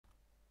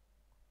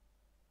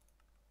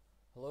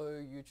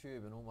Hello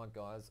YouTube and all my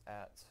guys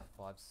at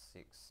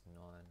 569.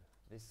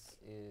 This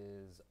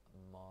is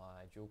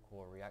my dual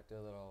core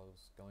reactor that I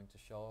was going to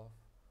show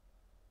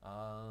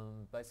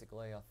off.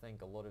 Basically I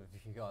think a lot of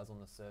you guys on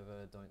the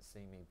server don't see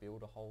me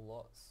build a whole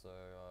lot, so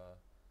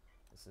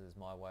this is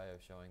my way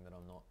of showing that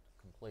I'm not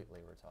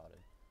completely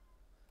retarded.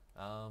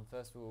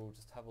 First we'll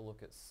just have a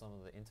look at some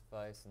of the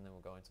interface and then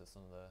we'll go into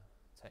some of the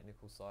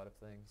technical side of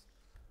things.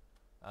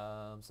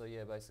 So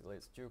yeah, basically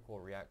it's dual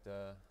core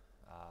reactor.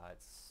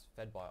 It's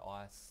fed by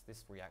ice.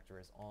 This reactor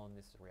is on,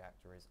 this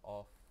reactor is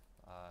off.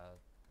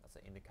 That's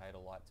an indicator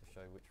light to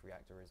show which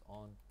reactor is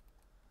on.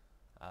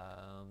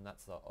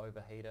 That's the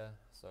overheater,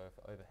 so if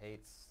it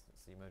overheats,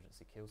 it's the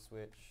emergency kill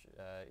switch.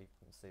 You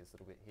can see this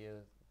little bit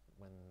here.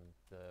 When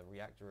the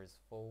reactor is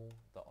full,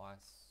 the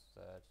ice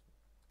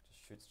just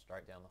shoots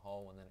straight down the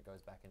hole and then it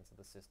goes back into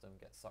the system,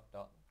 gets sucked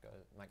up,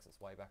 makes its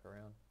way back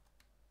around.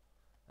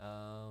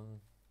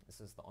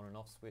 This is the on and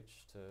off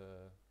switch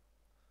for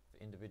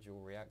individual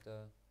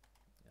reactor,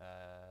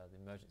 the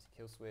emergency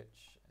kill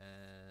switch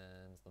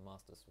and the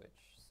master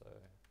switch, so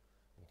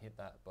you can hit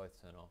that,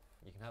 both turn off.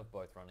 You can have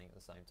both running at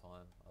the same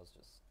time.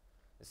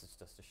 This is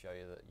just to show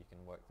you that you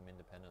can work them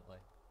independently.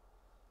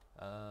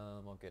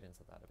 I'll get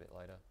into that a bit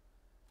later.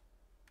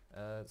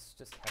 Let's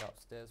just head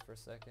upstairs for a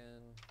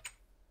second.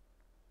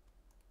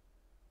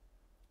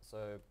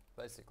 So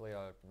basically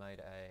I made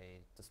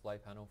a display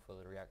panel for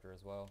the reactor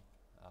as well.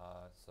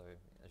 So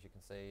as you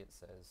can see it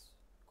says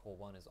core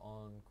 1 is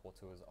on, core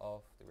 2 is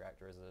off, the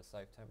reactor is at a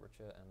safe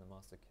temperature and the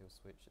master kill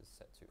switch is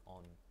set to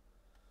on.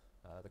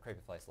 The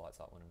creeper face lights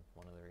up when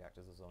one of the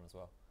reactors is on as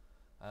well.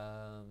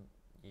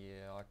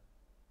 Yeah, I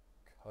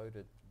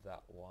coded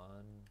that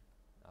one.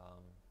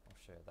 I'll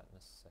show you that in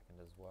a second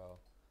as well.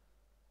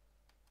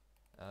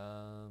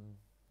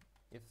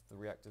 If the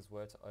reactors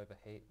were to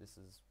overheat, this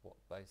is what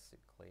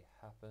basically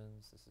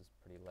happens. This is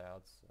pretty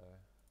loud, so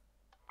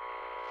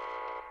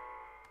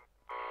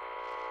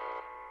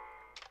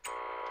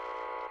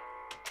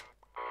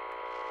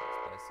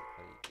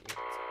basically it.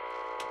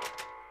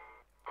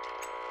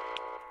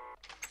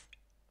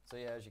 So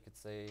yeah, as you could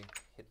see,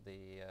 hit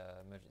the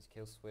emergency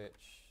kill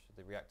switch,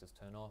 the reactors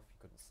turn off, you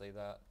couldn't see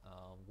that,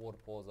 water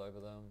pours over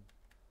them,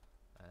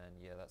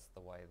 and yeah, that's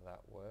the way that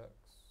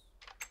works.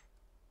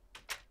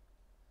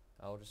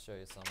 I'll just show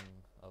you some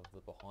of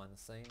the behind the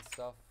scenes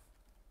stuff.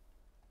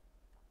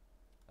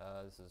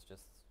 This is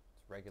just to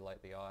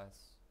regulate the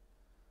ice.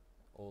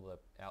 All the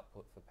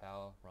output for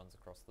power runs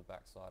across the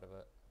back side of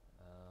it.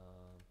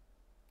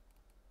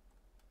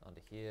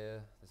 Under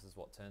here, this is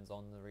what turns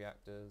on the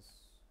reactors.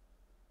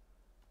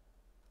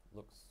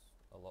 Looks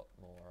a lot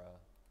more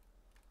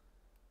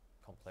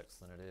complex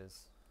than it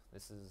is.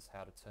 This is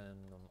how to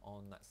turn them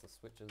on. That's the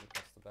switches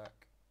across the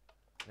back.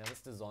 Now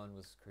this design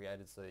was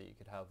created so that you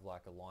could have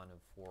like a line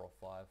of 4 or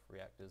 5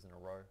 reactors in a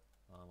row.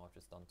 I've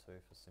just done 2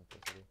 for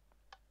simplicity.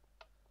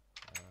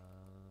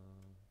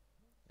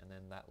 And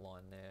then that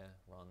line there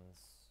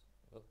runs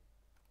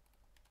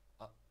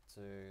up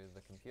to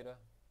the computer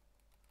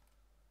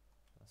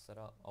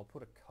setup. I'll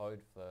put a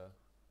code for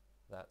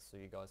that so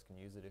you guys can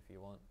use it if you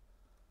want.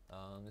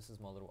 This is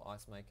my little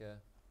ice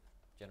maker.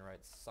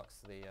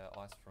 Sucks the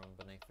ice from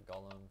beneath the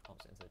golem,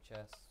 pumps it into the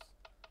chest,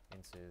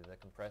 into the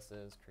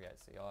compressors,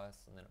 creates the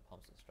ice, and then it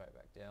pumps it straight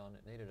back down.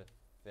 It needed a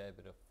fair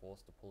bit of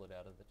force to pull it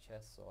out of the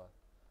chest, so I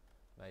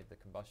made the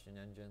combustion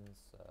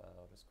engines.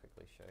 I'll just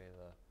quickly show you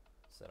the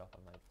setup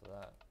I made for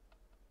that.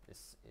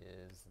 This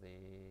is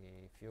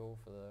the fuel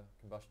for the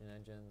combustion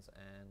engines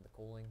and the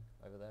cooling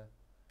over there.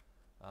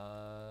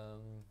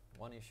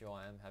 One issue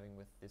I am having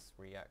with this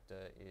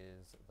reactor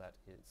is that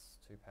it's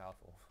too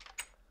powerful.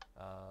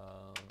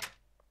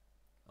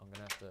 I'm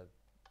going to have to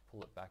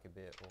pull it back a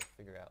bit or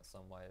figure out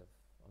some way of,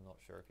 I'm not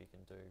sure if you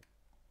can do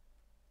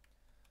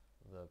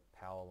the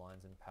power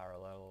lines in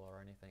parallel or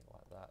anything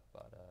like that,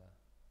 but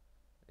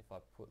if I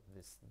put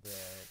this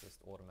there it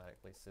just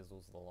automatically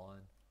sizzles the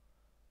line.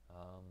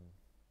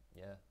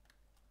 Yeah,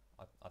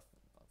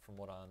 from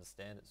what I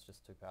understand it's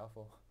just too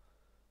powerful.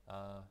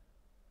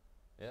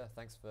 Yeah,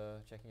 thanks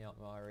for checking out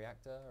my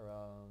reactor.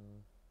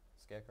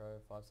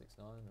 Scarecrow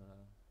 569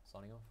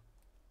 signing off.